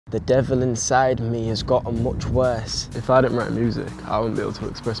The devil inside me has gotten much worse. If I didn't write music, I wouldn't be able to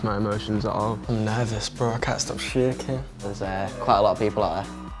express my emotions at all. I'm nervous, bro. I can't stop shaking. There's quite a lot of people out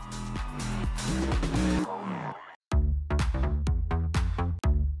there.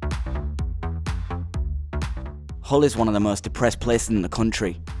 Hull is one of the most depressed places in the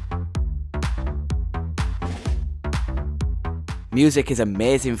country. Music is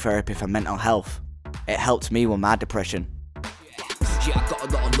amazing therapy for mental health. It helped me with my depression. Yeah, I got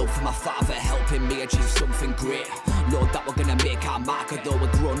a lot of love for my father, helping me achieve something great. Lord, that we're gonna make our mark, although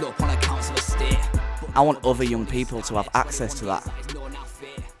we're grown up on a council estate. I want other young people to have access to that.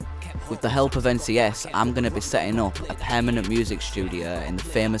 With the help of NCS, I'm going to be setting up a permanent music studio in the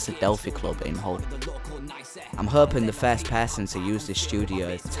famous Adelphi Club in Hull. I'm hoping the first person to use this studio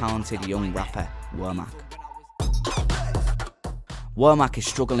is talented young rapper, Womack. Womack is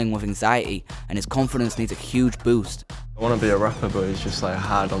struggling with anxiety and his confidence needs a huge boost. I want to be a rapper, but it's just like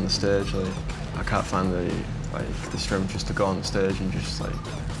hard on the stage. Like I can't find the strength just to go on the stage and just like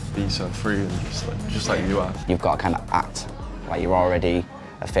be so free and just like you are. You've got to kind of act like you're already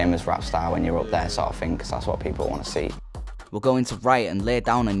a famous rap star when you're up there, sort of thing, because that's what people want to see. We're going to write and lay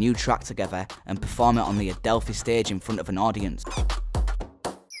down a new track together and perform it on the Adelphi stage in front of an audience.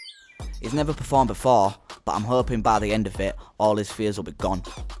 He's never performed before, but I'm hoping by the end of it, all his fears will be gone.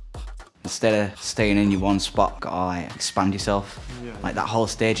 Instead of staying in your one spot, gotta like expand yourself. Yeah. Like that whole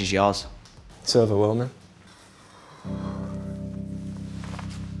stage is yours. It's overwhelming.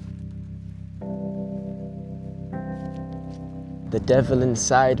 The devil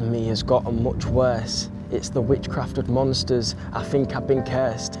inside me has gotten much worse. It's the witchcrafted monsters, I think I've been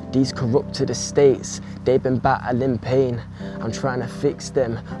cursed. These corrupted estates, they've been battling pain. I'm trying to fix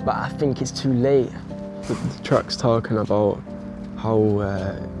them, but I think it's too late. The track's talking about how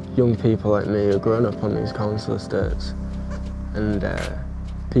young people like me are growing up on these council estates and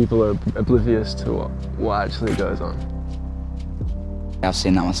people are oblivious to what actually goes on. I've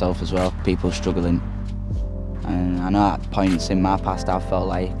seen that myself as well, people struggling. And I know at points in my past I felt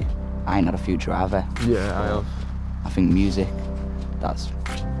like I ain't had a future either. Yeah, I have. I think music, that's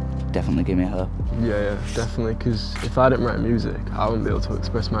definitely given me hope. Yeah, definitely, because if I didn't write music, I wouldn't be able to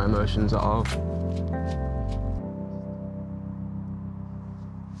express my emotions at all.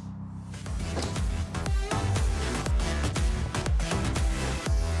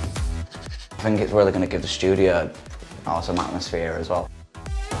 I think it's really going to give the studio an awesome atmosphere as well.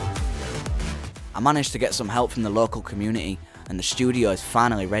 I managed to get some help from the local community and the studio is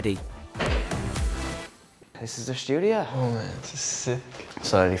finally ready. This is the studio. Oh man, this is sick.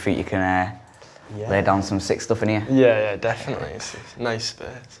 So do you think you can lay down some sick stuff in here? Yeah, definitely. It's a nice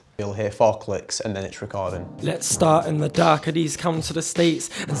space. You'll hear 4 clicks and then it's recording. Let's start in the dark of these council estates.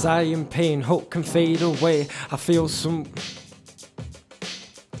 Anxiety and pain, hope can fade away. I feel some...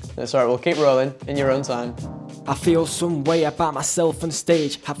 That's alright, we'll keep rolling in your own time. I feel some way about myself on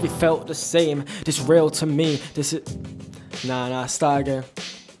stage. Have you felt the same? This real to me, this is... Nah, start again.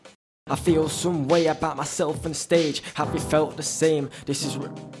 I feel some way about myself on stage. Have you felt the same? This is...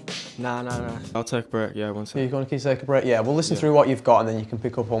 Nah. I'll take a break, yeah, one second. You're going to take a break? Yeah, we'll listen through what you've got and then you can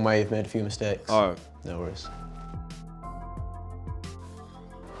pick up on where you've made a few mistakes. Alright. No worries.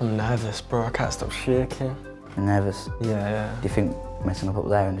 I'm nervous, bro. I can't stop shaking. You're nervous? Yeah. Do you think messing up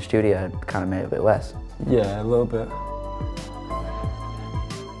there in the studio kind of made it a bit worse? Yeah, a little bit.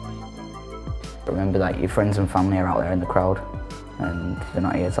 Remember that your friends and family are out there in the crowd and they're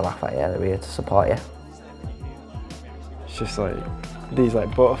not here to laugh at you, they're here to support you. It's just like these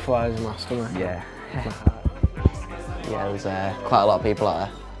like butterflies in my stomach. Yeah. Yeah, there's quite a lot of people out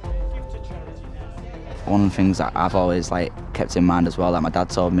there. One of the things that I've always like kept in mind as well that my dad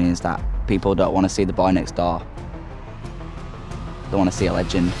told me is that people don't want to see the boy next door. They want to see a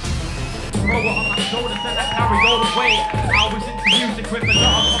legend. I was into music with a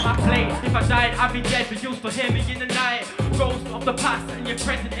lot on my plate. If I died, I'd be dead, but you'll still hear me in the night. Ghost of the past and your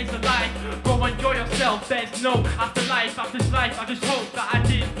present is alive. Go enjoy yourself, there's no afterlife. After this life, I just hope that I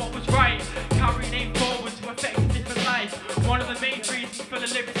did what was right. Carry name forward to affect a different life. One of the main reasons for the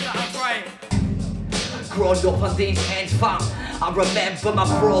lyrics that I write. Grown up on these ends, fam. I remember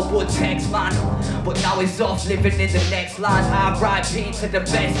my bro would text, man. But now he's off living in the next land. R.I.P. to the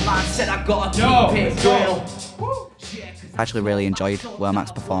best man. Said I gotta keep it real. I actually really enjoyed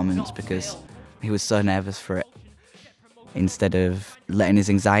Womack's performance because he was so nervous for it. Instead of letting his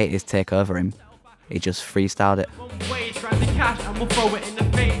anxieties take over him, he just freestyled it.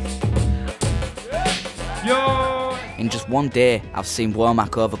 In just one day, I've seen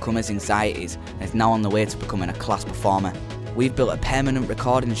Womack overcome his anxieties and is now on the way to becoming a class performer. We've built a permanent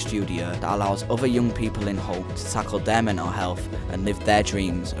recording studio that allows other young people in Hull to tackle their mental health and live their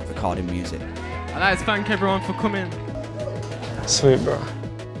dreams of recording music. I'd like to thank everyone for coming. Sweet, bro.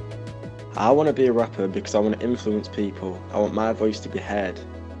 I want to be a rapper because I want to influence people. I want my voice to be heard.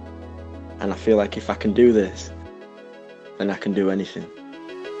 And I feel like if I can do this, then I can do anything.